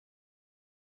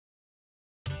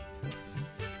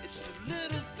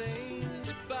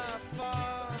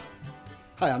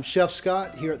Hi, I'm Chef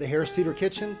Scott here at the Teeter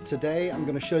Kitchen. Today I'm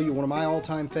going to show you one of my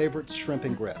all-time favorites, shrimp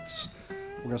and grits.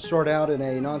 We're going to start out in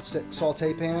a non-stick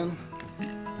saute pan, a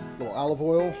little olive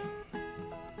oil.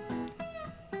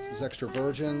 This is extra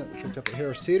virgin that we picked up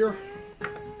at Teeter.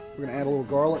 We're going to add a little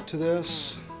garlic to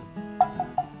this.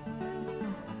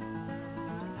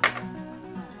 Okay,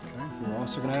 we're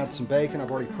also going to add some bacon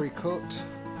I've already pre-cooked.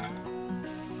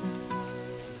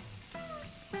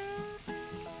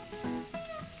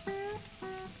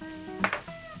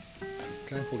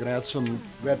 Okay, we're going to add some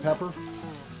red pepper.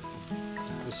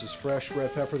 This is fresh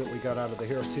red pepper that we got out of the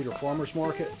Teeter Farmers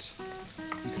Market.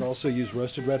 You can also use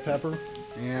roasted red pepper.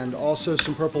 And also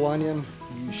some purple onion.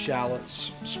 Use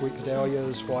shallots, sweet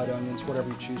pedalias, white onions, whatever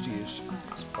you choose to use.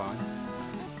 It's fine.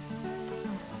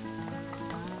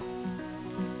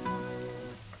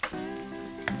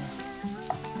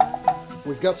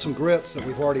 We've got some grits that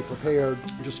we've already prepared,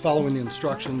 just following the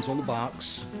instructions on the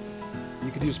box.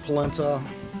 You could use polenta,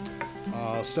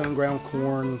 stone ground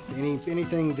corn,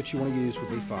 anything that you want to use would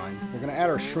be fine. We're going to add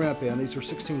our shrimp in. These are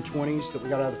 1620s that we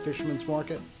got out of the Fisherman's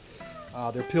Market.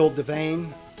 They're peeled to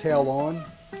vein, tail on.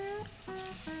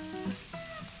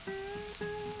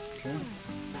 Okay.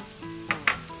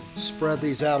 Spread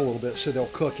these out a little bit so they'll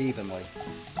cook evenly.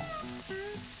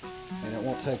 And it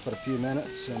won't take but a few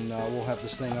minutes, and we'll have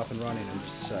this thing up and running in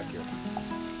just a sec here.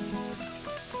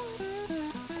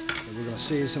 And we're going to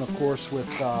season, of course, with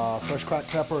fresh cracked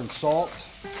pepper and salt.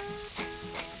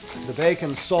 The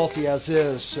bacon's salty as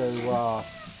is, so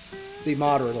be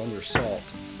moderate on your salt,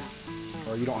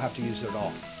 or you don't have to use it at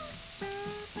all.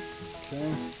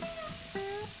 Okay.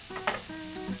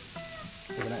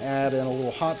 We're going to add in a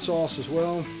little hot sauce as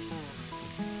well.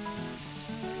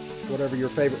 Whatever your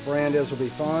favorite brand is will be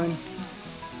fine.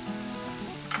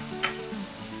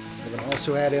 We're going to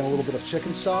also add in a little bit of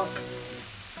chicken stock.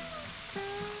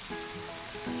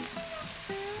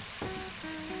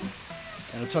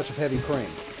 And a touch of heavy cream.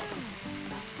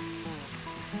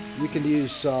 You can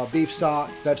use beef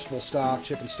stock, vegetable stock,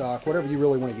 chicken stock, whatever you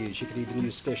really want to use. You could even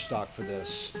use fish stock for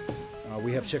this.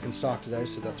 We have chicken stock today,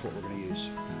 so that's what we're going to use.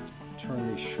 Turn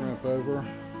these shrimp over.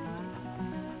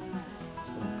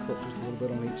 So I'm cook just a little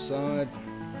bit on each side.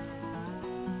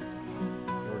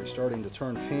 They're already starting to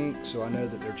turn pink, so I know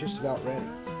that they're just about ready.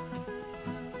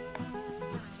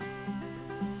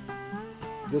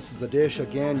 This is a dish,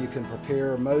 again, you can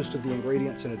prepare most of the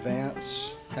ingredients in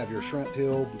advance. Have your shrimp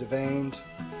peeled, deveined.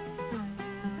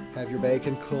 Have your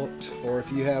bacon cooked, or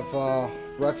if you have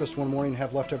breakfast one morning and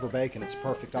have leftover bacon, it's a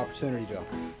perfect opportunity to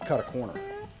cut a corner.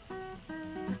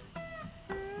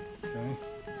 Okay.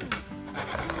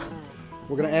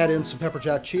 We're going to add in some pepper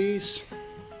jack cheese.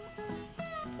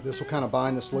 This will kind of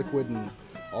bind this liquid and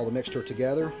all the mixture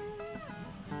together,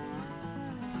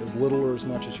 as little or as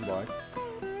much as you like.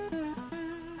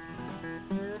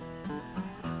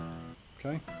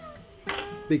 Okay.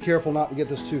 Be careful not to get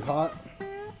this too hot,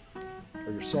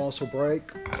 or your sauce will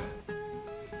break.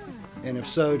 And if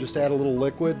so, just add a little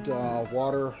liquid,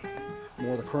 water,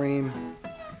 more of the cream,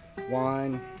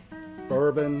 wine,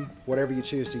 bourbon, whatever you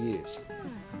choose to use.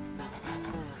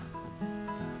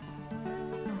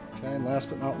 Okay, and last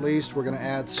but not least, we're going to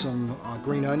add some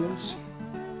green onions.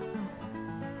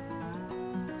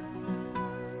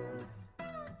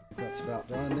 That's about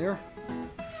done there.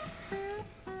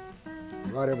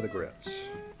 Right over the grits.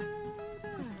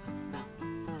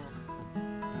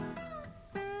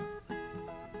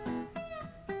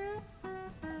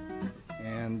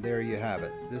 And there you have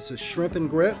it. This is shrimp and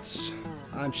grits.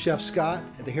 I'm Chef Scott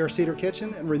at the Teeter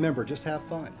Kitchen, and remember, just have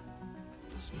fun.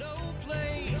 There's no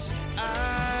place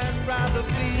I'd rather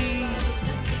be.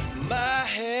 My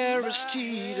hair is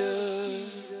Teeter.